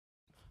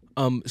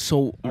So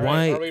All why?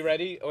 right, are we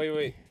ready? Oh,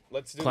 wait.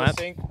 Let's do Clap.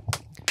 the sync.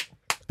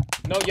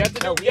 No, you have to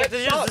do. No, we have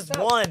to stop, just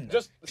stop. one.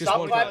 Just Just stop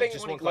one clap, clapping.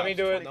 just one Let me clap.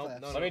 do it.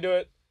 No, Let me do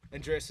it.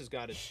 Andreas has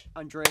got it.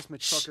 Andreas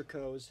Machucker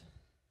Coes.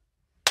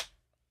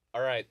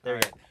 All right. All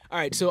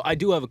right. So I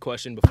do have a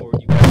question before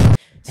you guys.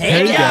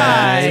 Hey,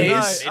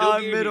 guys.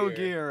 Middle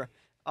gear.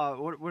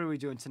 What are we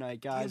doing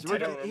tonight, guys? We're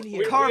doing we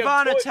have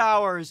Carvana toy-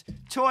 Towers,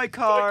 toy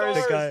cars,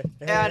 cars.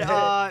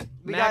 and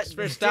we Max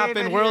got Verstappen,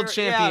 David world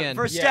here. champion.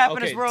 Yeah, Verstappen Yeah,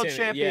 okay, is world Timmy.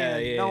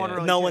 champion. Yeah, no one yeah.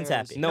 really No one's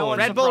cares. happy. No one's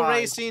Red Bull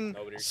surprised. Racing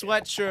Nobody cares.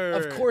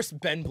 sweatshirt. Of course,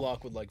 Ben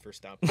Block would like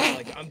Verstappen.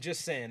 Like I'm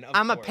just saying. Of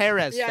I'm a course.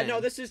 Perez Yeah, fan. no,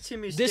 this is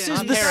Timmy's. This stand. is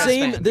I'm the Perez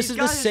same. fan. This These is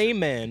the guys- same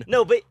man.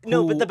 No, but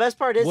who the best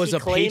part is was he a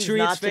claims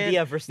Patriots not to fan. be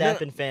a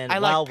Verstappen fan. I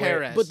like while we're-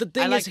 Perez. But the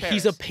thing I like is,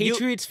 he's a Perez.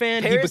 Patriots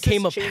fan. He Perez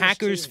became a has changed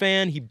Packers teams.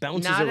 fan. He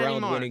bounces Not around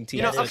anymore. winning teams.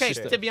 You know, That's okay,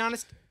 just to be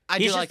honest, I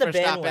He's do like just a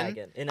Verstappen.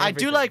 bandwagon in I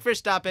do everything. like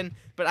Verstappen,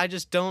 but I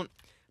just don't.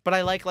 But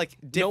I like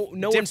No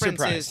one's differences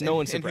surprised. No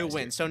one's in who surprised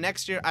wins. So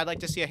next year, I'd like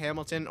to see a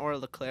Hamilton or a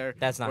Leclerc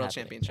That's not world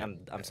happening.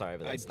 championship. I'm sorry,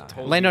 but that's not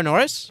totally- happening. Lando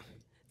Norris?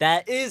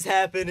 That is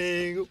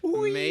happening.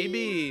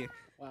 Maybe.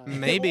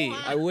 Maybe.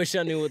 I wish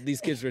I knew what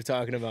these kids were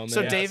talking about, man.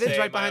 So Yeah, David's same.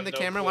 right I behind the have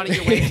no camera. clue. Why don't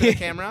you wave to the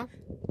camera?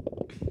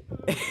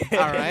 All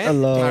right.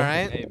 Hello. All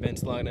right. Hey,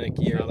 Ben's like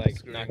you're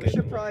like not We good.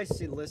 should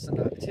probably listen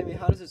to Timmy.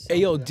 How does it sound?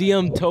 Hey yo, for the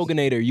DM headphones?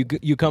 Toganator,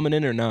 you coming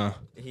in or nah?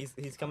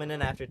 He's coming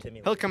in after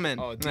Timmy. He'll come in.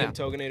 Oh, DM Yeah.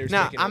 Toganator's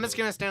No, taking I'm over. just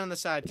gonna stand on the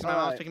side because my All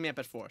mom's right. picking me up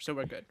at 4, so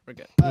we're good. We're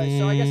good. So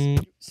I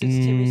guess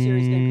since Timmy's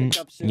series getting picked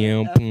up soon,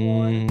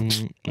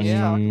 F1. Let's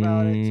talk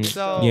about it.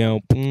 So- Yeah.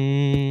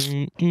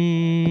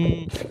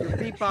 Your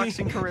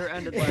beatboxing career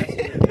ended last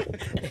year.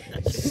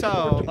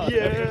 So,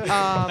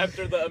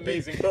 After the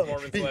amazing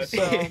performance last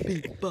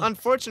year.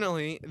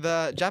 unfortunately,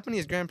 the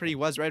Japanese Grand Prix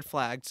was red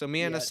flagged, so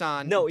me and Yeah.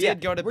 Hassan No, yeah.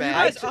 did go to Were you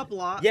bed. guys up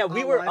live? Yeah,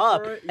 we were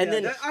up, and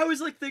then- I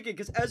was like thinking,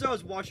 because as I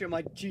was watching, I'm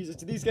like, Jesus,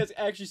 did these guys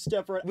actually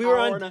step for an We were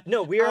hour on- and a,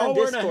 no, we were on hour and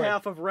a Discord.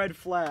 half of red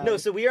flag? No,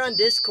 so we were on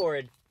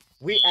Discord.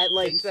 We at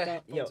like Take the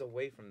headphones yo,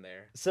 away from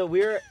there. so we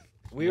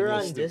were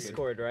on stupid.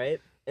 Discord, right?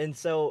 And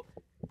so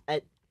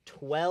at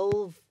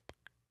 12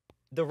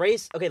 the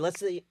race, okay, let's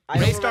see. I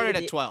don't Race remember started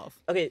the- at 12.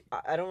 Okay,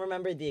 I don't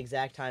remember the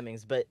exact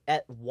timings, but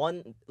at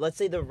 1, let's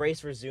say the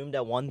race resumed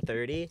at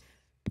 1:30.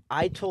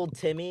 I told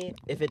Timmy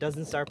if it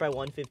doesn't start by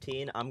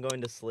 1:15, I'm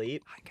going to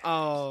sleep.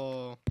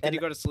 Oh, did And-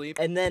 you go to sleep?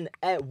 And then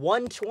at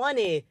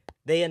 1:20,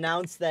 they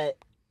announced that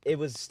it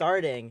was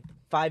starting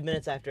 5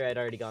 minutes after I'd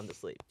already gone to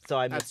sleep. So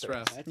I missed That's it.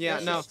 rough. That's- Yeah,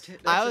 that's no. just-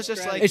 that's I a was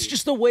just strategy. It's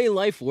just the way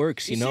life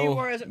works, you You see, know.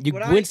 whereas You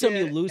what win I some,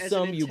 you did lose as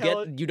some. an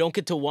You don't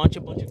get to watch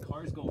a bunch of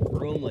cars go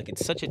vroom. Like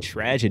it's such a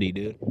tragedy,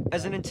 dude.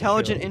 As an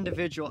intelligent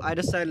individual, I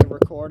decided to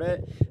record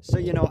it. So,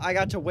 I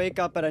got to wake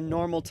up at a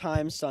normal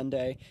time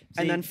Sunday,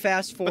 and then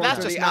fast forward that's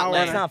to just the not hour. late.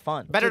 That's not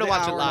fun. Better to to the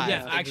watch it hour live. and a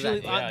half. Yeah, actually,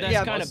 Exactly. that's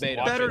Yeah, kind of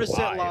beta. better to sit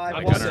live. live,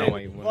 I don't know why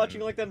you wouldn't.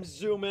 watching like them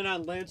zoom in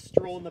on Lance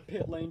Stroll in the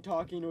pit lane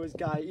talking to his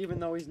guy,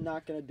 even though he's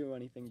not gonna do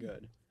anything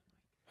good.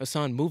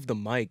 Hassan, move the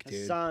mic, dude.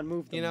 Hassan,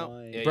 move the You know-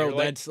 mic. Yeah, Bro, you're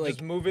that's like-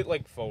 just move it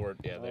like forward.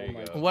 Yeah, there Oh you my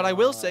go. God. What I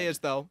will say is,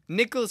 though,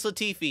 Nicholas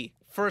Latifi,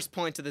 first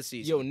point of the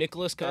season. Yo,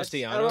 Nicholas That's-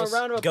 Castellanos.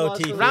 round of Go applause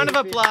for Tiffy. Round of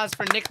Latifi. applause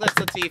for Nicholas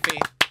Latifi.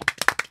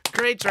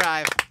 Great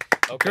drive.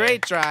 Okay.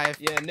 Great drive.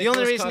 Yeah, the only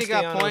Nicholas reason he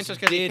got Castellanos points was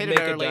because he did hit make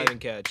it early. a diving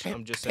catch.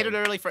 I'm just Hit saying. it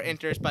early for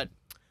Inters, but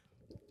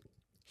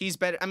he's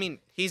better. I mean,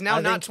 he's now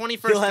I not think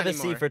 21st He'll have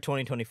anymore. a seat for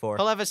 2024.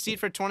 He'll have a seat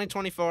for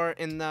 2024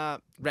 in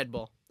the Red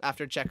Bull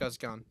after Checo's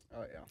gone.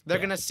 Oh yeah. They're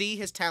gonna see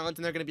his talent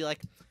and they're gonna be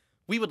like,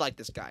 we would like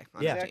this guy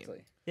on Yeah. the team.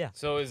 Exactly.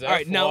 So is All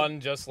right, now- F1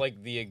 just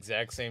like the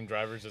exact same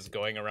drivers just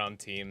going around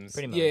teams?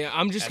 Pretty much. Yeah,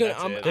 I'm just And gonna.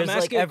 that's I'm, it. I'm There's like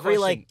asking a every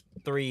question.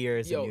 3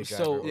 years a Yo, new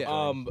so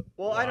driver.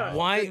 Well, I don't know.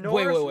 Why- The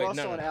wait, Norris, wait,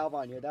 Russell, no, and no.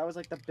 Albon year. That was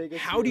like the biggest.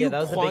 How do year. you that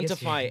was the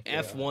biggest quantify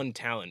year. F1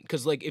 talent?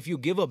 Because like, if you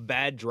give a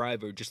bad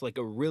driver just like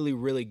a really,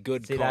 really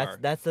good See, car,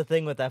 that's the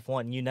thing with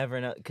F1. You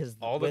never know because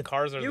All the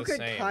cars are You the could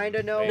same.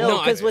 kinda know- They- No, No,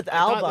 I- because with I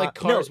thought, Albon, like,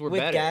 cars were with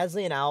better.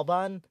 Gasly and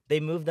Albon,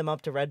 they moved them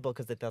up to Red Bull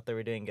because they thought they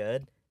were doing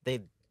good. They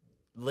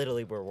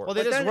literally were worse. Well,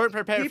 they But just then weren't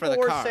prepared for people the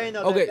were car. saying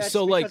though Okay, that that's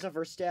so, because like- of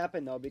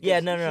Verstappen though, because Yeah,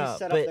 no, he no,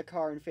 set but- up the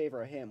car in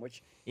favor of him,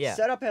 which Yeah.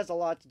 setup has a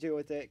lot to do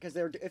with it. Because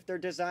if they're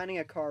designing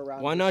a car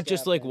around, why not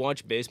just like Verstappen-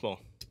 watch baseball?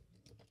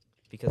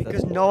 because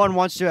Because no one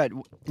wants to.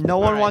 No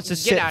one Alright, wants to get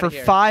sit outta for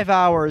here. 5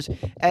 hours,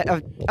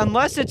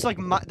 unless it's like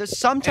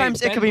sometimes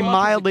Hey, it Ben could be Block is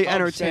a mildly Cubs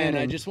fan.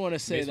 entertaining. I just want to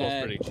say Baseball's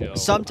that. pretty chill.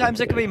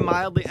 Sometimes it could be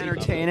mildly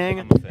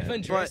entertaining. I'm a fan. If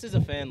Andres is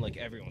a fan, like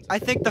everyone's. I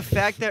think the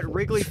fact that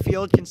Wrigley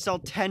Field can sell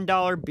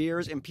 $10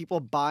 beers and people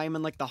buy them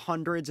in like the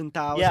hundreds and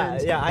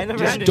thousands. Yeah, I never.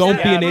 Just understood don't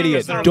be that. an idiot.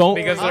 Because they're- Don't-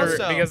 because they're,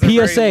 Also- because they're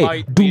very PSA: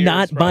 light Do beers,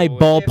 not buy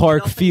probably. ballpark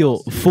nothing field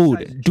else besides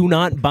food. Do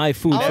not cheese. buy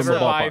food from Also, a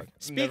ballpark.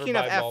 Speaking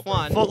Never of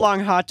buy ballpark. F1,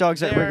 Footlong hot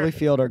dogs at There- Wrigley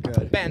Field are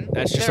good. Ben,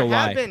 That's just there a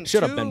lie. have been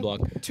Shut up, two- Ben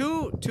Block.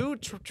 Two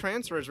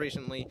transfers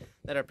recently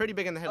that are pretty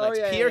big in the headlights.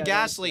 yeah, Pierre yeah,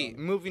 that's Gasly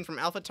one. moving from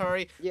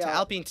AlphaTauri Yeah, to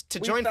Alpine to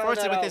we join found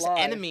forces that with out his live.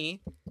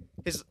 enemy,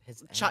 his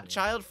His chi- enemy.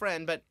 child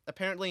friend, but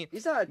apparently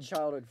He's not a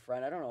childhood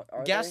friend. I don't know.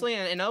 Are Gasly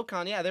and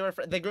Ocon, yeah,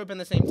 they grew up in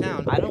the same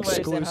town. I don't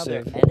understand how they're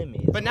Exclusive. enemies.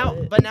 But now,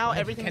 What? but now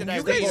everything Can that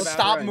you I read guys about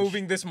stop French.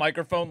 moving this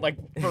microphone like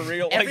for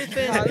real? Like,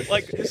 Everything-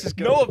 like This is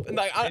good. no,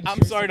 like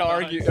I'm sorry to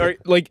argue. Or,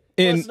 like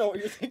Let in us know what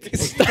you're thinking.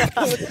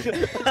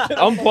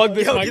 unplug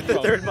this Yo, get the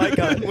microphone. third mic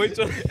on. Wait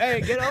till-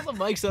 Hey, get all the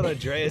mics on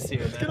Andreas here.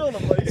 Get Man. on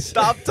the mic.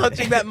 Stop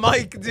touching that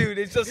mic, dude.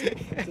 It's just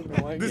It's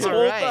annoying. this All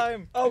whole right.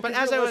 time. Oh, But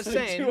 'cause as you're I was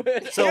listening saying- to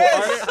it.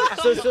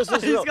 So, so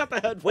He's got the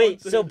headphones.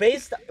 wait. in. So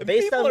based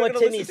People on are what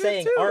gonna Timmy's listen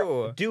to saying, it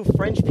too. do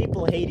French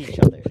people hate each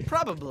other?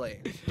 Probably.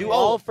 Do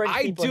all French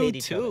I people do hate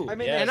each too. other? I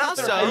mean, Yeah. And that's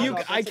also- their You- own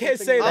I offensive can't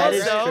thing say to That do.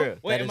 is Also- true.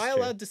 Wait, That am is I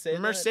true. allowed to say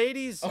that?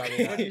 Mercedes, What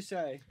do you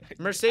say?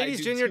 Mercedes I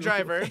do junior too.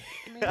 driver,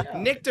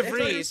 Nick It's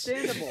DeVries.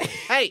 understandable.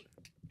 Hey,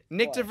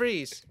 Nick What?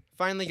 DeVries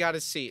finally got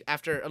his seat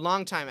after a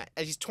long time.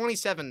 He's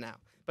 27 now,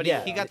 but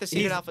Yeah. he got the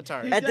seat at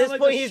AlphaTauri. He's At got, this like,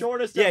 point, the he's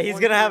shortest he's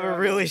F1 gonna have a career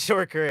really ever.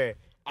 short career.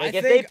 I Like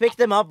if think- they picked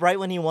him up right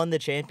when he won the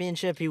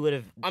championship, he would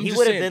have I'm he just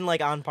would have saying, been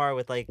like on par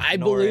with like I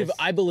Norris.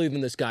 believe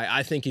in this guy.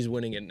 I think he's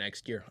winning it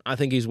next year. I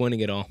think he's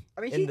winning it all.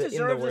 I mean, In he the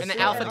deserves worst a In the seat,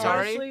 and AlphaTauri?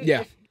 honestly,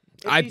 Yeah. if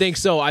I he's- think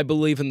so. I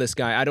believe in this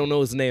guy. I don't know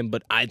his name,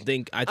 but I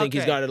think he's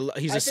Okay. got I think-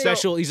 he's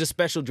a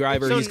special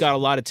driver. So- He's got a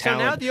lot of so now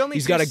talent. the only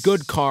He's two got a good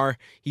s- car.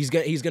 He's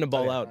gonna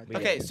ball Okay, out. we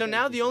Okay, get it. so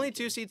now the only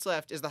 2 seats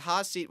left is the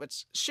Haas seat,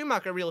 which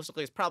Schumacher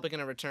realistically is probably going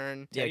to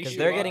return. Yeah, Teddy because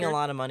they're getting a Schumacher?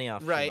 lot of money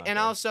off. Right, and Schumacher.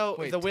 also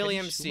Wait, the Teddy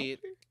Williams Schumacher? seat.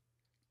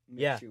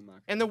 Yeah.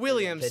 Schumacher. And the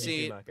Williams Teddy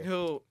seat, Schumacher.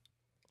 who,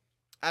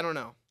 I don't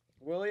know.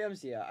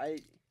 Williams, yeah,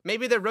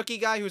 Maybe the rookie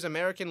guy who's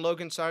American,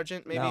 Logan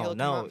Sargent. Maybe he'll come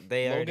no, up.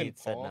 they already Logan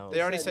said Paul? no.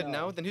 They already said said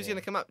no. no. Then who's Yeah.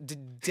 gonna come up?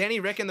 Danny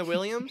Rick and the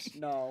Williams?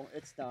 no,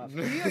 it's not.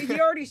 He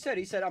already said.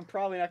 He said I'm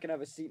probably not gonna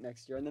have a seat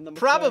next year, and then the McLaren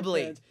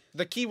Probably. fans-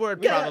 The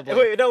keyword Yeah, probably.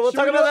 Wait, no, we'll Should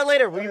talk we about go- that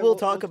later. We Okay, will we'll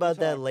talk about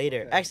that talk.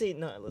 later. Okay. Actually,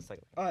 no, let's talk.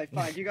 All right,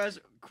 fine. You guys,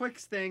 quick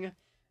thing.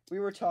 We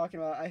were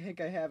talking about. I think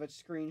I have it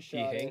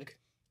screenshotted.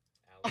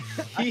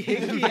 He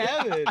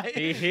have it.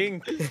 He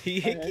hinked. He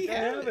I think I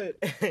have it.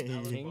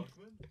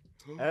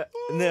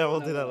 No, we'll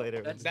do that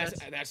later. That's-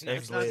 That's next not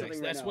later. something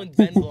right That's now. when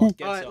Ben Block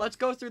gets All right, up. let's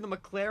go through the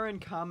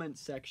McLaren comment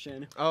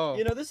section. Oh.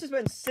 You know, this has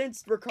been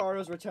since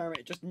Ricardo's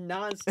retirement, just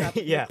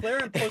nonstop. Yeah.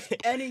 McLaren posts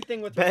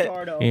anything with Ben-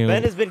 Ricardo. Yeah.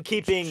 Ben has been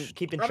keeping I've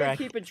been track.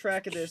 keeping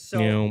track of this. So,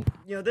 Yeah.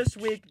 you know, this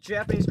week,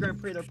 Japanese Grand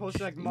Prix, they're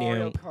posting like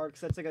Mario Yeah. Kart,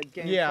 'cause that's like a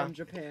game Yeah. from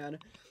Japan.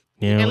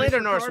 And Yeah. later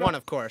Norris Ricardo- won,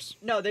 of course.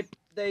 No, they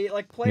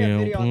like play a Yeah.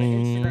 video on the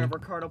Instagram of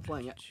Ricardo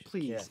playing it.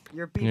 Please, Yeah.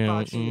 your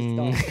beatboxing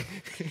is Yeah.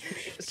 dumb.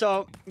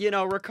 So, you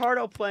know,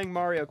 Ricardo playing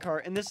Mario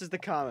Kart, and this is the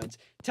comments.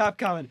 Top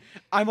comment: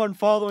 I'm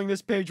unfollowing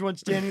this page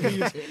once Danny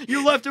leaves.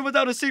 You left him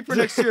without a seat for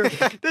next year.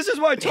 This is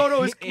why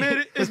Toto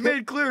is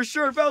made clear.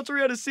 Sure,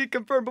 Valtteri had a seat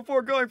confirmed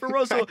before going for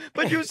Russell,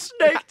 but you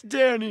snaked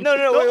Danny. No,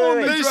 The wait,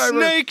 only wait. They driver-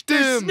 snaked They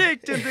him.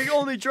 snaked him. The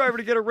only driver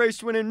to get a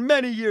race win in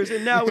many years,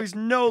 and now he's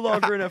no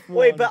longer in F1.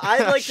 Wait, but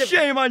I'd like to.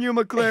 Shame on you,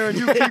 McLaren.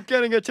 You keep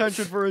getting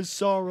attention for his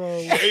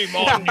sorrow. Shame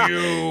on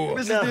you.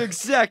 This is the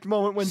exact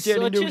moment when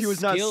Danny Such knew a he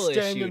was not skill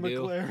staying issue, in dude.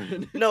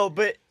 McLaren. No,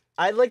 but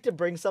I'd like to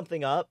bring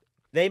something up.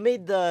 They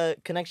made the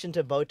connection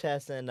to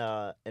Bottas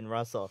and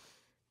Russell.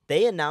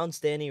 They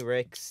announced Danny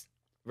Rick's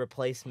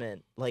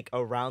replacement like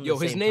around Yo,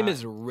 the his same name time.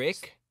 is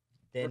Rick.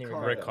 Danny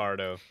Ricardo.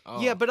 Ricardo.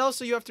 Oh. Yeah, but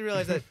also you have to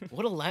realize that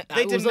What a They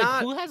I did was like,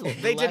 not- who has a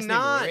they last did name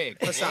not. Rick?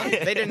 Hassan,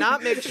 they did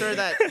not make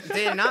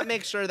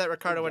sure that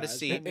Ricardo had a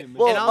seat.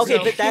 Well, And also-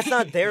 okay, but that's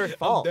not their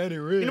fault. Danny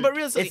Rick. You know, but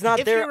realistically, It's not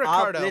if their you're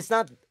Ricardo, it's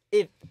not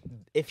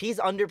if he's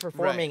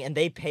underperforming and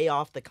they pay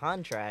off the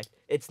contract,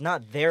 it's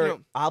not their You know-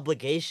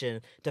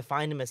 obligation to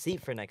find him a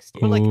seat for next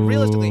year. but like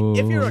realistically,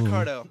 if you're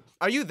Ricardo,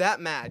 are you that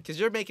mad? Because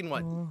you're making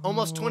what,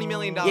 almost $20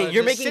 million? Yeah,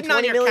 you're just making sitting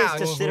on 20 your million couch.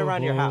 to sit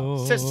around your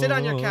house. To sit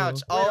on your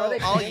couch are they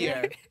all paying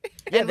year.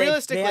 Yeah, And they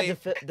realistically,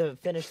 have to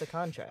finish the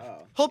contract.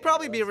 he'll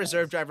probably be a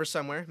reserve driver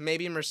somewhere,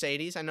 maybe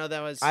Mercedes. I know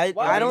that was. I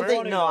Why don't would he think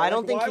want to, no, though? I don't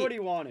Like, think why he. would he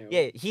want to?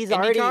 Yeah, he's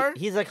IndyCar?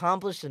 he's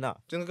accomplished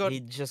enough. Do you think He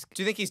just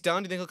Do you think he's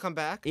done? Do you think he'll come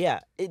back? yeah,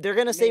 they're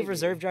gonna save Maybe.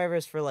 reserve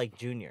drivers for like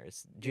junior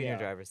Yeah.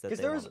 drivers that Because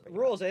they there's wanna bring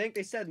up. rules. I think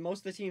they said most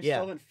of the teams Yeah.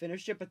 still haven't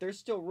finished it, but there's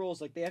still rules.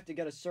 Like they have to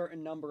get a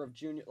certain number of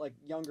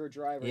younger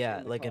drivers. Yeah,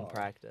 in the like in car.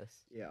 practice.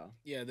 Yeah.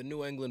 Yeah, the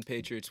New England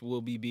Patriots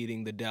will be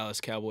beating the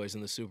Dallas Cowboys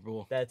in the Super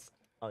Bowl. That's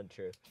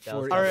untrue. That For-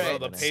 was All not right, Well,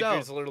 the winning.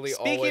 Patriots so, literally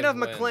Speaking always of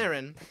win.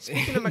 McLaren,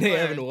 speaking of They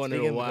haven't McLaren, won in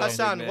Speaking a of while. McLaren.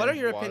 Hassan, man. what are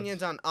your Was.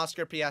 opinions on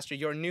Oscar Piastri,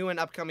 your new and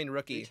upcoming We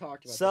rookie?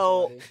 talked about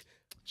So, this already.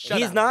 Shut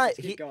he's up. not. Let's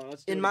keep He, going.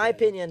 Let's do in it my again.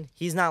 opinion,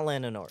 he's not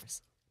Lando Norris.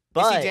 Is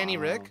But he Danny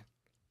Rick?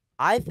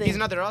 I think He's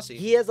another Aussie.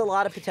 he has a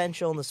lot of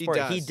potential in the He sport.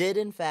 He does. did,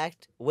 in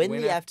fact, win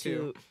Win the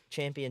F2 F2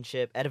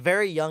 championship at a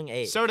very young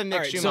age. So did Nick All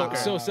right,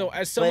 Schumacher. so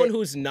as someone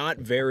who's not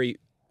very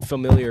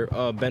familiar,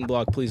 Ben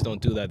Block, please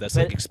don't do that. That's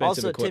like But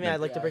expensive also, Timmy, equipment.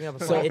 I'd like to bring up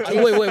a So point. It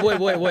wait,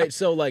 takes- wait.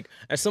 So like,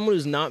 as someone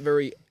who's not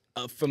very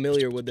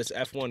familiar with this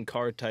F1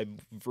 car type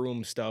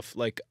vroom stuff,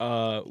 like,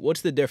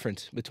 what's the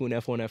difference between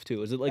F1 and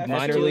F2? Is it like F2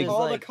 minor is league?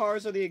 All like- the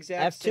cars are the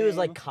exact F2 is same.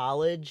 like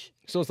college.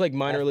 So it's like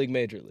minor F- league,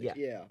 major league. Yeah.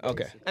 Yeah.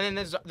 Okay. And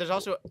then there's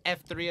also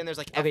F3 and there's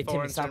like F4 Okay,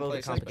 Timmy, in stop certain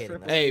places. overcomplicating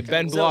that. Hey,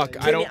 Ben So, Block,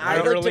 I Timmy, don't. I'd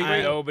like to Literally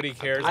bring- nobody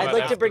cares I'd about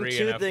like to bring F3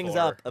 two and things F4.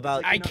 up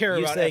about I care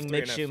you about saying F3 Mick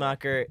and F4.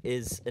 Schumacher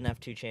is an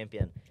F2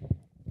 champion.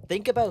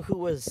 Think about who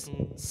was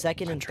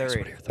second and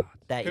third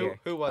that year.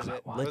 Who was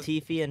it?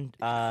 Latifi and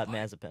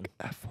Mazepin.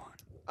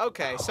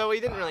 Okay, so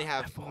he didn't really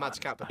have much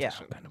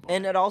competition.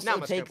 And it also Not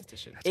much takes.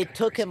 competition. It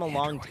took him a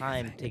long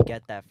time to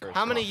get that first.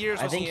 How many spot. years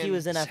I was think he he in?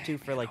 was in F2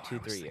 for like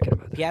 2-3 years.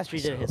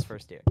 Piastri did it his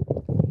first year.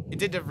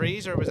 Did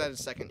DeVries or was that his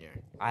second year?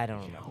 I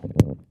don't know.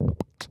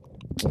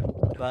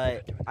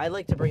 But I'd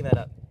like to bring that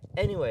up.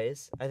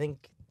 Anyways, I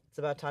think it's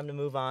about time to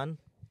move on.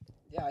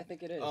 Yeah, I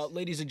think it is.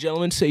 Ladies and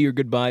gentlemen, say your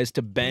goodbyes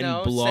to Ben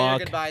no, say your Block.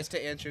 goodbyes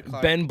to Andrew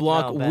Clark. Ben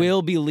Block No, Ben.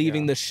 will be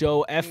leaving Yeah. the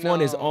show.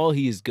 F1 is No. all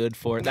he is good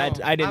for. No,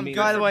 That I didn't I'm mean. good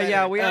By the for way,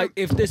 yeah, better. we are.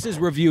 If this is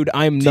reviewed,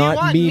 I'm Do you not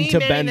want mean me to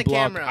manning Ben the Block.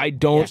 camera? I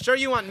don't. Yeah, sure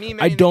you want me I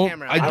manning don't. the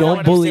camera. I I don't want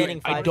him bully.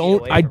 standing I 5 feet don't.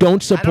 away I from don't him.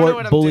 support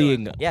what I'm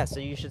bullying. doing. Yeah,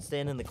 so you should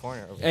stand in the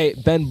corner. Over Hey,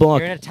 Ben Block.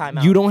 You're in a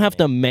timeout. You don't have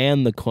to Timmy.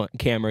 man the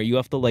camera. You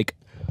have to like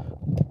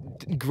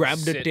grab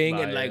the Sit thing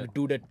by and like it.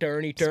 do the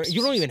turny turn.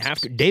 You don't even have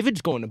to. David's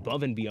going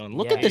above and beyond.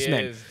 Look Yeah, at this He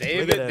man. is. Look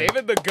David, at him.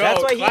 David the That's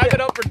GOAT. why he Clap did-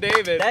 it up for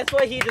David. That's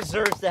why he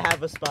deserves to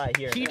have a spot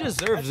here. He Yeah.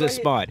 deserves That's this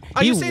why spot.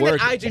 Are you He saying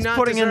worked. that I do He's not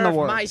putting in the deserve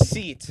work. my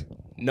seat?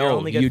 No,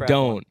 only good you for F1.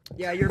 don't.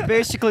 Yeah, you're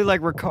basically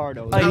like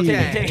Ricardo. Oh,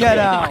 Okay. Timmy, Get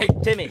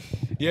out. Timmy.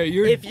 Yeah,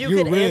 you're. If you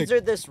you're can rigged.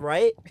 answer this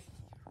right,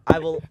 I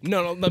will.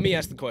 No, let me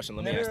ask the question.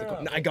 Let me No, ask no, the no,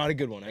 question. no. I got a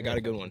good one. I got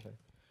a good one.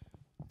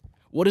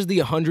 What is the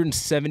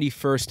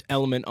 171st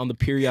element on the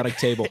periodic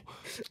table?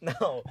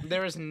 No.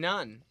 There is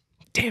none.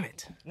 Damn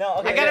it. No.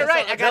 Okay, I got it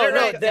right, I got it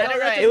right, that- got it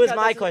right. It was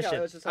my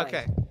question.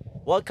 Okay.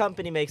 What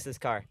company makes this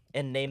car?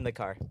 And name the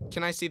car.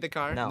 Can I see the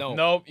car? No. No.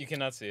 Nope, you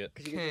cannot see it.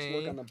 You can just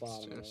look on the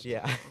bottom. of it.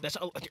 Yeah. That's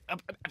all. Okay,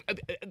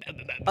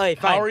 fine.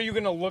 How are you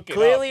gonna look it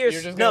Clearly, up? you're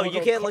just no. gonna You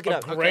look can't look it a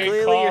up. gray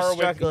Clearly, car you're with-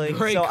 struggling.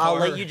 Gray So I'll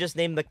let car. you just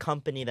name the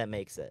company that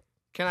makes it.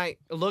 Can I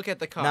look at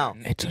the car? No.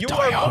 It's a You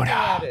are looking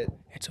at Toyota. it.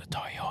 It's a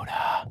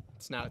Toyota.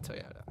 It's not a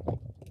Toyota.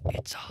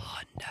 It's a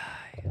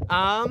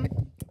Hyundai.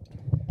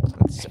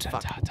 It's a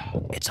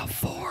Tata. It's a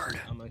Ford.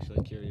 I'm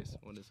actually curious.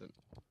 What is it?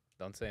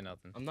 Don't say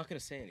nothing. I'm not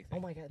gonna say anything. Oh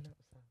my God.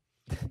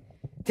 No.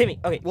 Timmy.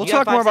 Okay. We'll you got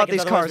talk 5 more about seconds,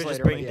 these otherwise cars we'll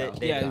just later, bring but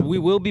David Yeah, on. we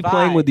will be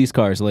playing with 5, these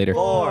cars later.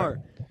 4,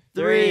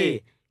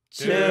 3,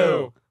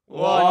 2,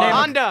 1.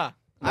 Honda.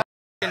 I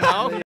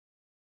don't know.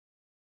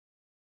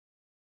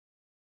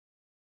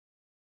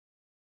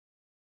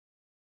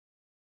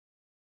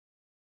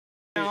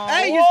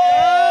 Hey,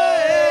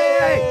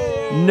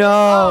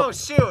 No. Oh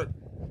shoot.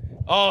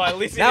 Oh, at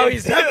least Now did.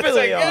 he's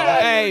definitely Get on. out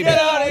of Hey, here, get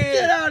out of here.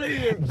 Get out of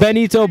here.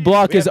 Benito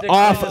Block We is have to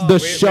off close. the We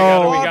show.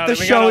 gotta- we Off gotta- the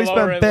we show, gotta he's been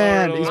lower it,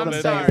 banned. lower it a He's little been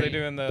bit banned. because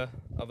they're doing the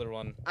other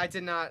one. I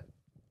did not.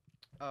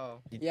 Oh.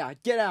 Yeah,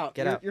 get out.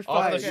 Get You're, out. You're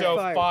Off fired. the show,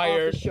 You're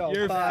fired. Off the show,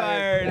 You're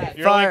fired.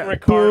 You're Fire. like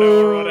Ricardo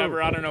Boo. or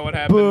whatever. I don't know what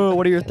happened. Boo.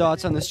 What are your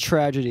thoughts on this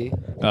tragedy?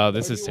 Oh,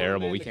 this is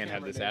terrible. We can't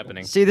have this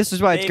happening. See, this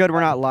is why it's Dave, good we're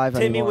not live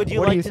Timmy, anymore. would you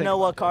What do like to think know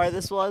about what car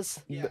this? this was?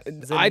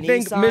 It's a I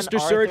think Nissan Mr.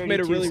 Surk made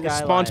a R32 really Skyline.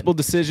 responsible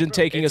decision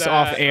taking It's us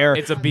off air.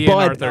 It's a but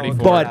BNR34.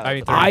 but I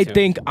mean, I 32.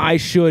 think I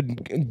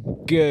should.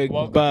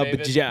 Welcome,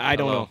 David. Yeah, I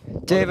don't Hello.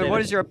 know. David,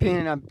 what is your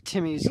opinion on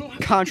Timmy's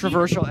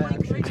controversial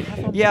actions?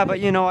 Yeah, but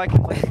you know I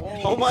can.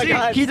 Oh my See,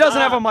 God, he doesn't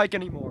have a stop. mic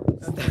anymore.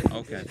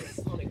 Okay.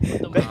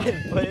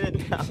 Ben, put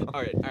it down.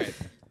 All right.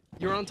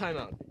 You're on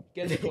timeout.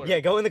 Get in the corner. Yeah,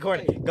 go in the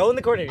corner. Go in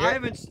the corner. I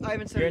haven't said You're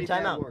any in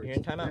bad timeout. words. You're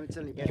in timeout. I haven't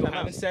said any You're bad in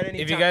words. timeout. said any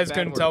If you time guys bad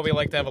couldn't tell, words. we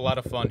like to have a lot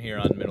of fun here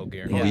on Middle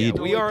Gear. Yeah. Yeah,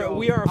 we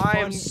are a I fun.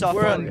 am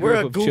suffering. group We're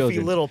a of goofy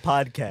children. little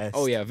podcast.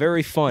 Oh yeah,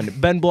 very fun.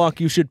 Ben Block,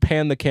 you should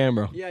pan the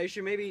camera. Yeah, you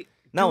should maybe.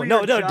 No, do no,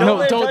 your no, job. don't No,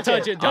 let him don't touch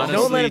touch it. it. Don't Don't let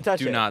him Honestly, touch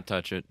do it. not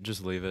touch it.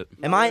 Just leave it.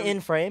 Am I in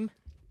frame?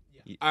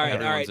 All right.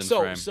 Everyone's in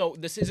So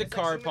frame. this is a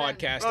car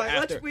podcast. All right,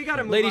 after, we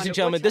gotta move ladies on and to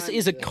gentlemen, what this time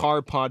is a it?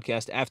 car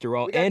podcast after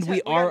all, We got and 10 we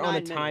we got are on a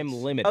 9 time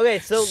minutes. limit. Okay,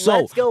 so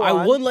let's go I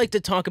on. would like to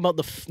talk about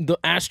the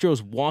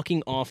Astros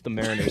walking off the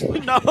Mariners.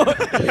 No.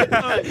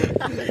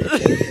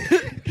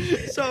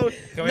 So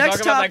Can we next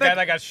talk about topic. that guy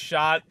that got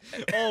shot?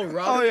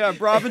 Oh yeah,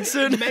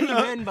 Robinson. Many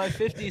Men by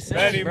 50 Cent.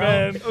 Many bro.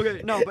 Men.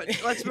 Okay, no, but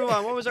let's move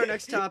on. What was our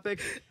next topic?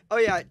 Oh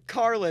yeah,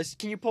 car list.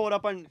 Can you pull it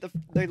up on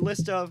the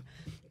list of?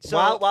 So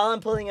while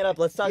I'm pulling it up,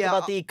 let's talk Yeah,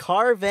 about the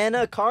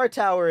Carvana car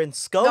tower in no,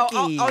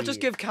 Skokie. I'll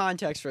just give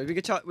context for it. We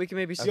could talk. We can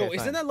maybe see. Okay, Yo, fine.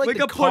 isn't that like We the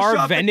could push car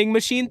up the- vending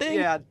machine thing?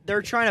 Yeah,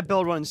 they're trying to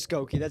build one in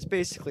Skokie. That's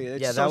basically it.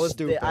 It's Yeah, so that was.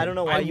 stupid. I don't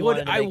know why I you would,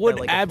 wanted to I make would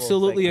that, like, a full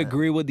absolutely segment.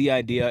 agree with the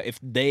idea if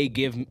they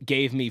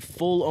gave me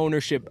full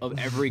ownership of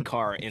every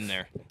car in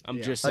there. I'm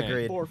Yeah. just saying.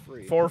 Agreed. For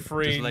free. For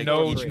free, Just like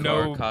no, each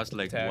no. car costs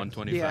like tax.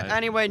 125. Yeah.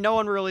 Anyway, no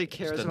one really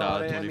cares Just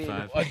about it. I mean,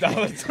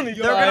 $1.25. they're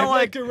gonna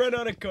like. to run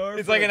on a car.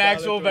 It's like an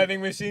actual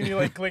vending machine. You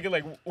like click it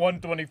like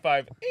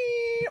 125.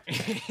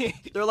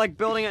 They're like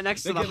building it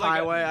next to the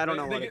highway. I don't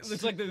know what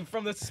it's like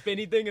from the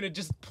spinny thing, and it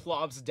just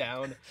plops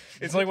down.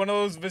 It's like one of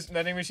those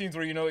vending machines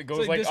where it goes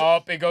like like this-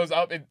 up, it goes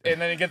up, and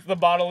then it gets the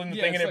bottle in the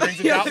thing, and it so- brings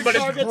it yeah, down, the but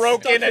car it's gets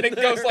broken, stuck and in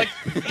it goes there. like.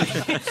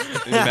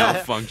 It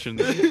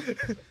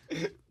malfunctioned.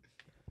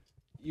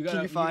 You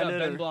Can you find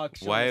it, or-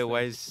 Why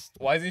is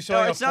Why is he No,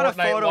 showing it's a not a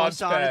Fortnite photo, launch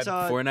Hassan. It's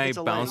pad? a Fortnite it's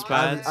a bounce link.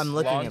 pad? I'm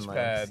looking in Launch links.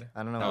 pad.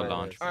 I don't know. No, where it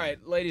launch. is. All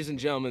right, ladies and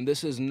gentlemen,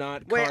 this is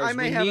not Wait, cars. I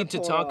may we have need it to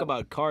pulled talk up.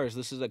 about cars.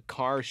 This is a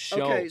car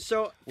show. Okay,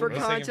 so for We're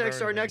taking context,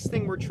 our forever. next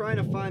thing we're trying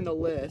to find the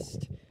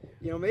list.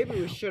 You know, maybe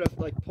we should have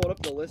like pulled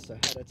up the list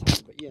ahead of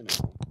time, but you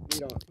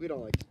know, we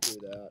don't like to do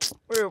that.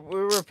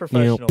 We're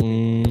professional.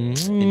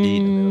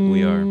 Indeed,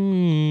 we are.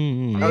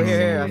 Oh,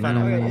 here, I found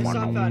it. Okay,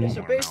 Hassan found it.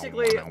 So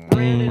basically,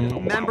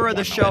 Brandon, member of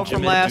the show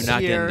from Benjamin, last do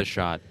not get in year. the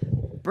shot.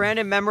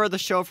 Brandon, member of the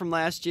show from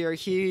last year,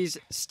 he's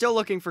still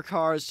looking for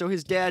cars, so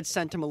his dad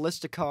sent him a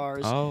list of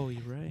cars. Oh,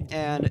 you're right.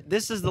 And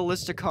this is the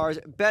list of cars.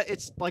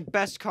 It's like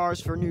best cars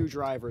for new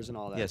drivers and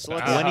all that. Yes, So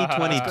let's-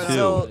 2022.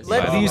 So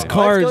let's, These Wow.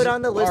 cars let's go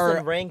down the list are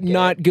and rank it.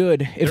 not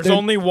good. If There's they're-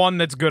 only one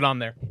that's good on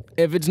there.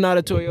 if it's not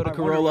a Toyota wonder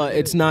Corolla, what it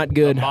it's is. not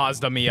good.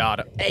 Mazda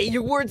Miata. Hey,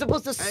 you weren't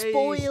supposed to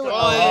spoil.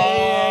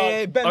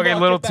 stop. Okay,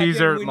 little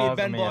teaser. We need Mazda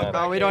Ben Block Miata.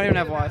 back Oh, we in. don't even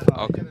have Wi-Fi.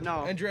 Okay. No,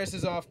 Andreas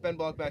is off. Ben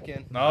Block back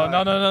in.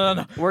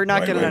 No. we're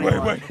not getting any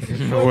more. Wait.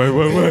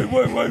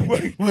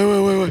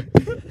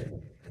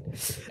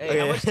 Hey,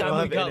 how much I don't time we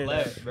have got internet.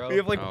 left, bro? We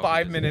have like Oh,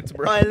 5 okay. minutes,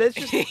 bro. All right, let's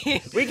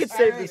just. We could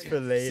save this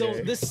for later.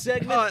 So this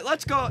segment, All right,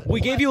 let's go.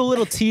 we gave you a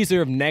little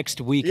teaser of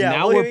next week. Yeah,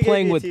 now we we're gave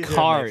playing you a with teaser of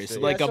cars, next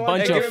week. like Yeah, a so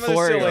bunch Hey, of give him the silly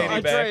 4-year-olds.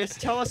 lady back. Andreas,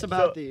 tell us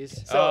about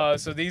these. So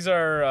these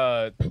are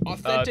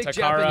Authentic Takara,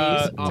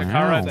 Japanese.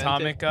 Takara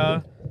Authentic.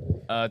 Atomica,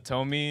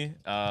 Tomy,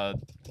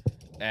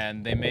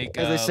 and they make.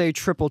 As they say,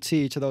 triple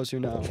T to those who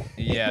know.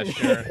 Yeah,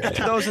 sure.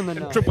 To those in the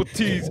know. Triple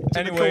T's.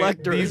 Anyway,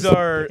 collectors. these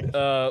are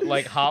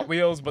like Hot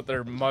Wheels, but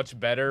they're much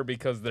better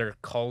because they're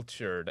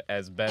cultured,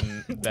 as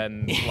Ben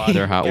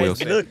They're Hot Guys,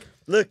 Wheels.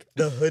 look,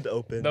 the hood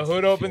opens. The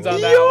hood opens on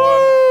that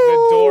one.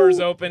 The doors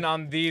open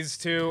on these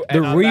two,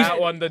 and The on re- that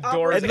one, the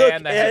doors And look,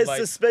 and the it has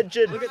headlights.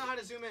 suspension. Look at how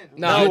to zoom in.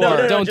 No,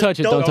 don't touch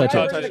it. Don't touch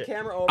touch it. it.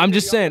 I'm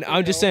just saying,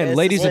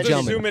 ladies We'll and just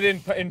gentlemen, zoom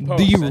it in post.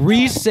 the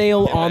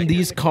resale on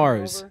these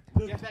cars,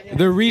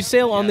 the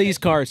resale on these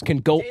cars can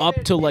go up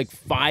to like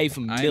 5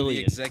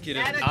 million.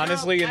 executive.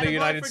 Honestly, in the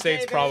United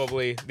States,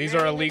 probably these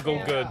are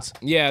illegal goods.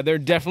 Yeah, they're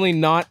definitely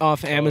not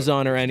off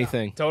Amazon or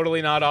anything.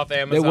 Totally not off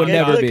Amazon. would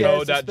never be.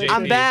 .co.jp.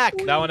 I'm back.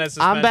 That one has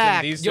suspension. I'm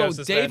back. These Yo, have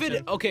suspension.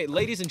 David. Okay,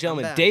 ladies and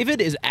gentlemen, back.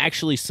 David is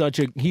actually such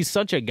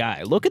a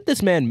guy. Look at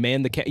this man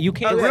the You The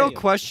can't. real see him.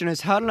 question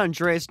is, how did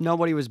Andreas know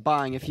what he was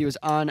buying if he was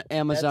on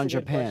Amazon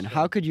Japan?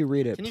 How could you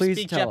read it? Can you Please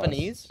speak tell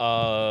Japanese?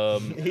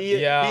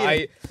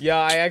 I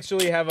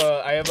actually have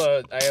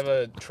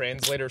a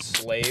translator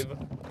slave.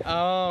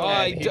 Oh.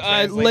 And he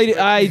translates lady,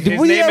 for-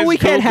 His name we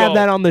is can't have Google.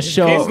 that on the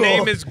show. His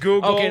name is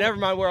Google. Okay, never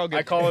mind. We're all good.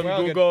 I call him We're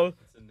all good. Google.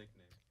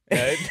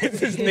 Yeah, it's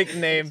his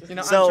nickname. You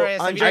know, So, Andreas, if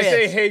you I Andreas-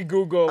 say, "Hey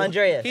Google."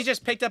 Andreas, he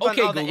just picked up Okay,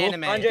 on all the Google.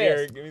 anime. Andreas,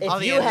 Here, give me- all if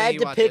the you anime had he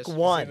to pick watches. See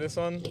one, this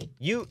one?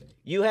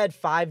 you had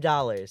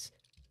 $5,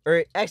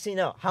 or actually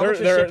no. How much was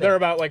They're shipping?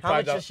 about like How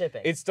 $5. much is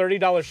shipping? It's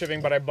 $30 shipping,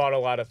 but I bought a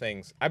lot of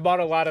things. Okay,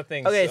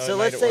 so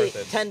made let's it say worth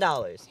it.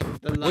 $10.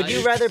 Would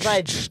you rather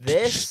buy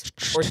this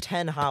or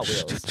 10 Hot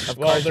Wheels? Of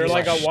Well, cars they're you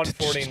like a like?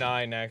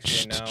 149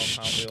 actually now. Hot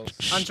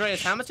Wheels.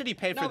 Andreas, how much did he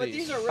pay for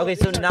these? Okay,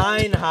 so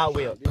 9 Hot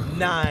Wheels.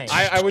 9.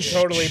 I would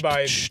totally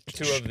buy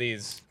 2 of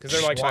these because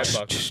they're like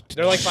 $5.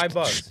 They're like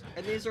 $5.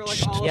 And these are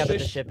like all Yeah, but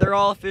the shipping. they're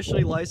all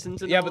officially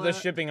licensed. And Yeah, all but the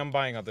that? shipping, I'm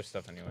buying other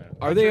stuff anyway.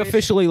 Are they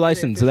officially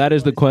licensed? That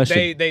is the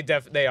question.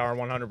 They are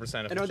 100%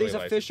 And are officially these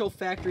licensed. official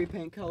factory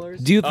paint colors?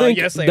 Do you think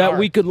yes, they that are.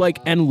 we could like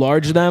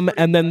enlarge them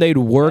and then they'd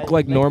work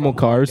like normal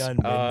cars?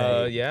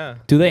 Yeah.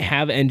 Do they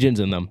have engines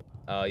in them?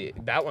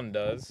 That one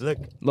does. Look,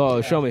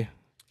 Oh, show me.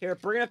 Here,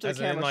 bring it up to the As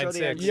an camera. inline Show the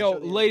six. engine. Yo, show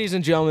the ladies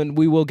and gentlemen,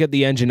 we will get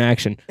the engine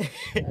action.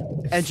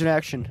 engine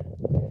action.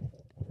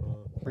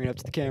 Bring it up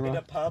to the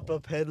camera.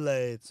 pop-up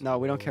headlights. No,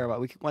 we don't care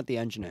about. We want the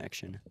engine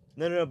action.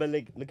 No, but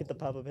like, look at the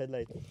pop-up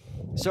headlights.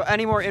 So,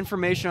 any more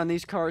information on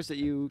these cars that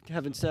you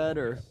haven't said,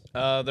 or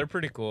They're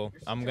pretty cool.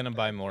 I'm gonna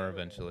buy more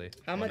eventually.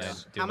 How when much? I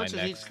do How my much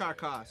does next. each car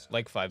cost?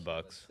 Like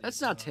 $5.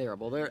 that's not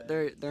terrible.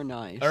 They're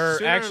nice. Or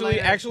Sooner or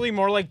later- actually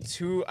more like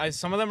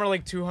some of them are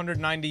like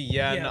 290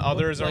 yen. Yeah,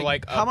 others but, are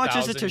like How much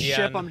is it 1,000 to ship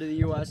yen. them to the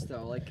U.S.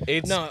 though? Like,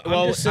 It's No, I'm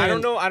well, just I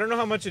saying- don't know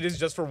how much it is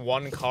just for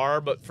one car,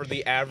 but for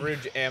the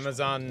average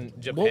Amazon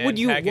Japan What would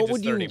you package is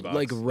 $30 $30.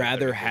 like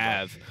rather 30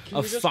 have? can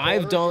A you just order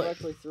 $5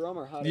 directly through 'em,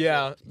 or how does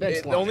Yeah,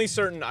 that- only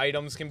certain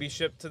items can be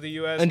shipped to the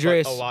U.S.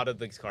 Andreas, but a lot of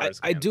these cars.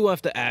 I can. do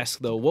have to ask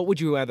though, what what would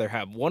you rather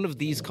have? One of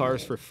these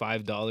cars for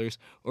 $5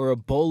 or a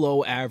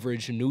below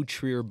average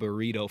Nutrier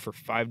burrito for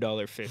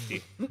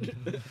 $5.50?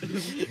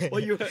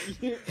 Well,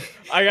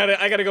 I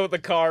gotta go with the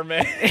car,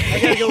 man. I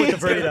gotta go with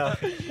the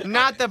burrito.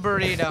 Not the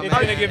burrito, It's man.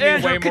 gonna give me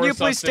Andrew, way can more you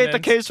please state the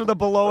sustenance. case for the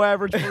below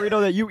average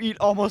burrito that you eat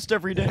almost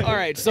every day? All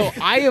right, so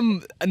I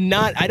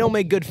don't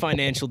make good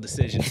financial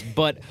decisions,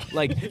 but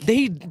like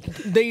they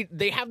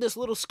have this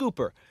little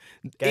scooper.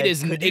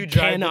 Guys, could you It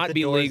drive with cannot the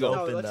be doors legal.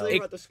 open, let's though? leave It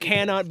about the scooper.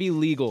 cannot be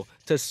legal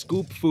to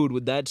scoop food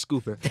with that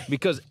scooper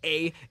because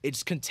A,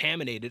 it's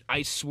contaminated.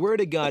 I swear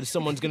to God,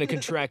 someone's gonna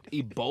contract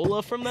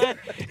Ebola from that,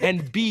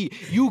 and B,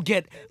 you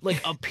get like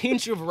a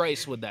pinch of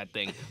rice with that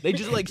thing. They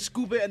just like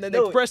scoop it and then they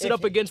No, press it if up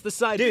you- against the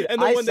side, Dude,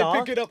 and then I when saw- they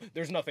pick it up,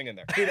 there's nothing in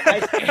there. Dude,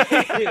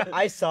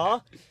 I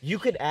saw you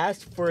could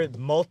ask for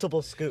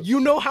multiple scoops.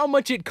 You know how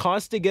much it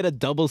costs to get a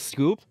double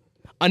scoop?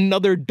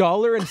 Another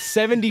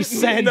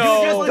 $1.70.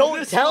 No. Just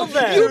don't tell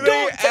them. You Do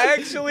don't they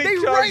actually they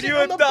charge write you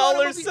it on the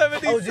bottom of the-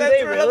 $1.70 Oh, do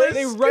they for really? another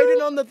They scoop? write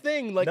it on the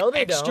thing like No, they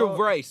extra don't.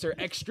 rice or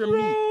extra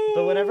meat.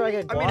 But whenever I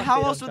get I mean, guac,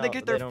 how they else don't would they tell-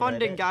 get their don't write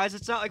funding, it. guys?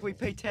 It's not like we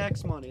pay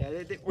tax money.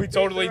 We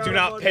totally do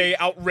not pay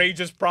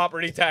outrageous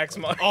property tax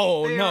money.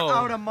 Oh They're no.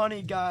 out of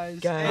money,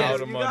 guys. Guys, And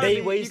out of you money. gotta They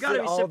be- you wasted gotta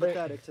be all their-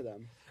 sympathetic to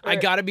them. I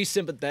gotta be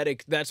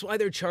sympathetic. That's why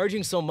they're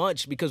charging so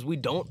much because we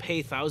don't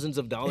pay thousands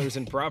of dollars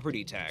in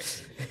property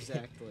tax.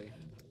 Exactly.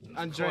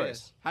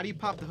 Andreas, how do you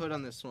pop the hood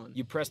on this one?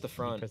 You press the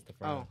front. Press the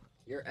front. Oh,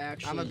 You're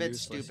actually I'm a bit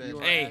useless. stupid. You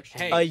are Hey,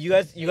 actually- hey. You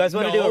guys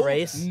want to do a No,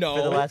 race no.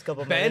 for the last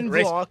couple Ben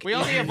minutes? Block we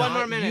only is have one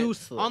more not minute.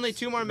 useless. Only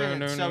 2 more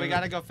minutes, so we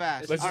gotta go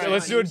fast. Let's All do, right.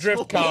 let's do a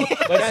drift comp.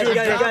 Let's Guys, do a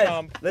drift guys,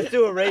 comp. let's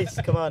do a race.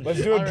 Come on.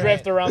 Let's do a All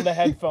drift right. around the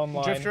headphone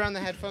line. Drift around the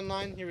headphone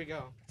line. Here we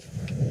go.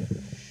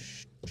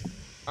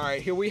 All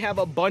right, here we have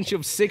a bunch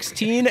of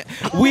 16.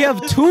 We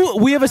have two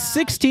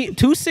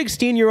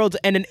 16-year-olds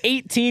and an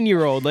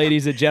 18-year-old,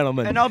 ladies and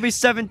gentlemen. And I'll be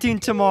 17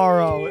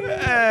 tomorrow.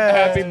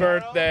 Happy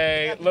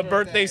birthday. The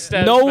birthday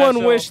stat No one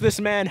special. wish this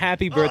man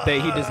happy birthday.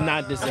 He does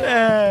not deserve.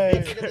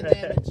 Hey. Look at the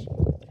damage.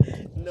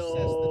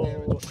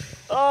 No.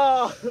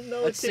 Oh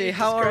no. Let's see, Timmy's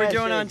how just are we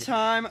doing on crashing.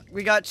 time?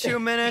 We got 2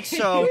 minutes,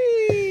 so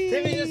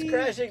Timmy's just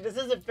crashing. This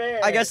isn't fair.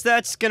 I guess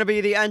that's gonna be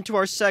the end to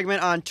our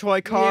segment on toy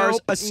cars,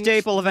 a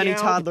staple of any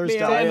toddler's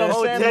diet.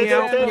 Oh, Stand stand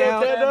up, up, stand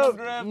up,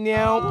 stand up.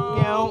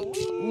 Meow.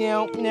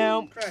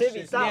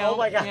 Timmy, stop. Oh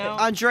my God.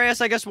 Andreas,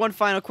 I guess one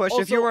final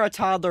question. If you Also- were a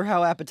toddler,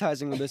 how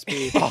appetizing would this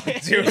be?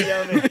 Dude,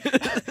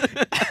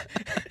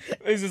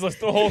 this is a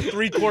whole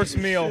 3-course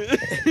meal.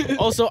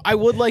 Also, I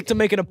would like to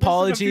make an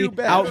apology few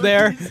bad out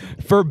there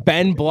for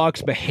Ben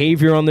Block's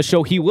behavior on the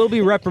show. He will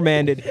be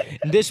reprimanded.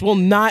 This will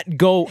not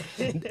go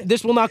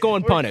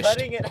unpunished.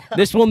 cutting it out.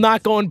 This will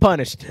not go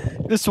unpunished.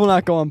 This will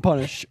not go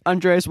unpunished.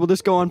 Andreas, will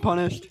this go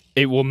unpunished?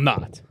 It will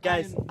not.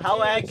 Guys,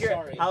 how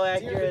accurate? How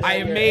accurate? I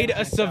have made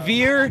a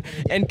severe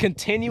and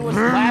continuous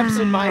lapse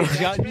in my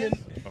judgment.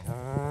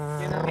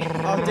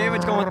 Oh,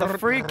 David's going with the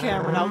free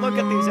camera. Now look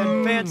at these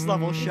advanced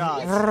level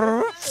shots.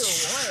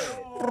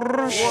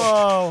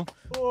 Whoa.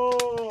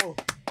 Whoa.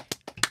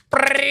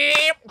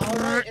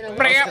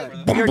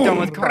 You're done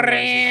with car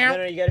races.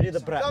 No, you gotta do the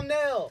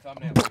thumbnail.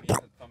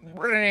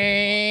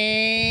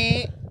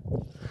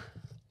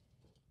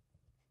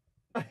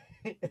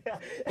 Wait,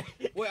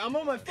 I'm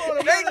on my phone.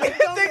 Take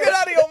it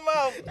out of your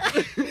mouth.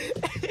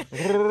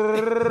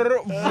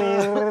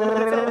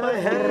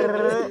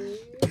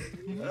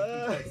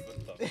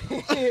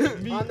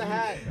 On the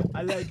hat.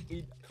 I like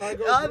it.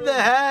 On the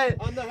hat.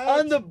 On the hat.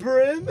 On the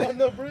brim. On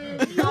the brim.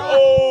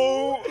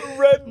 Oh,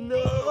 Red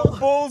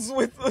Bulls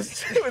with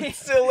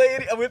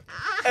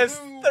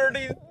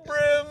S30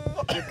 brim.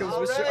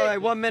 All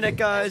right, 1 minute,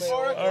 guys.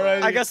 All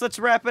right. I guess let's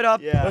wrap it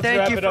up. Yeah. Let's Thank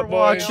wrap you it for up,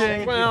 boys.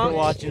 watching. For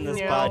watching this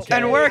podcast.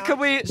 And where can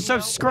we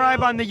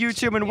subscribe on the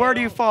YouTube? And where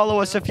do you follow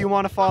us if you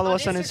want to follow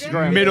us on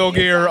Instagram? Middle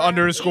gear _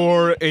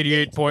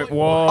 88.1.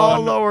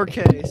 All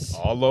lowercase.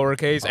 All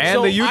lowercase. And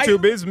So the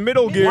YouTube is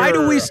middle gear. Why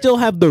do we still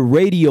have the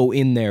radio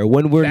in there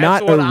when we're That's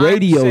not what a I'm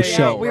radio saying,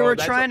 show? We bro. were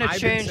That's trying to what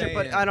I've been change it,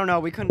 but saying. I don't know.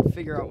 We couldn't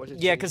figure out what to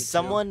change Yeah, it because to.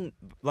 someone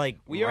like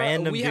We are-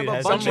 random we have dude a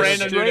has bunch Some of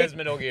random dude straight- has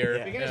middle gear.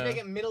 Yeah. We're gonna just make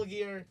it middle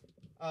gear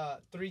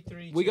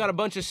 332. We got a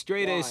bunch of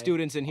straight A Why?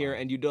 students in here,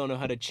 and you don't know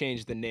how to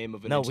change the name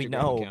of an No, Instagram we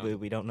know, account. but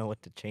we don't know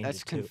what to change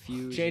That's it to.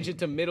 confusing. Change it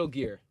to middle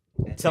gear.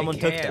 Someone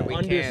took can't, that. we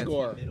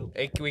Underscore.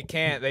 We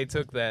can't. They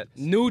took that.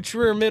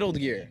 Nutrier middle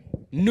gear.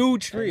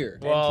 Nutrier.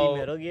 Well,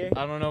 Middle gear.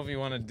 I don't know if you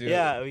want to do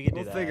Yeah, we could do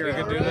We'll that. figure We it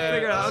could out. do We'll that.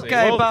 figure it out. We'll see.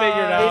 Okay, We'll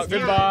figure it bye. out.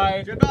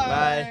 Goodbye. Goodbye.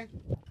 Bye.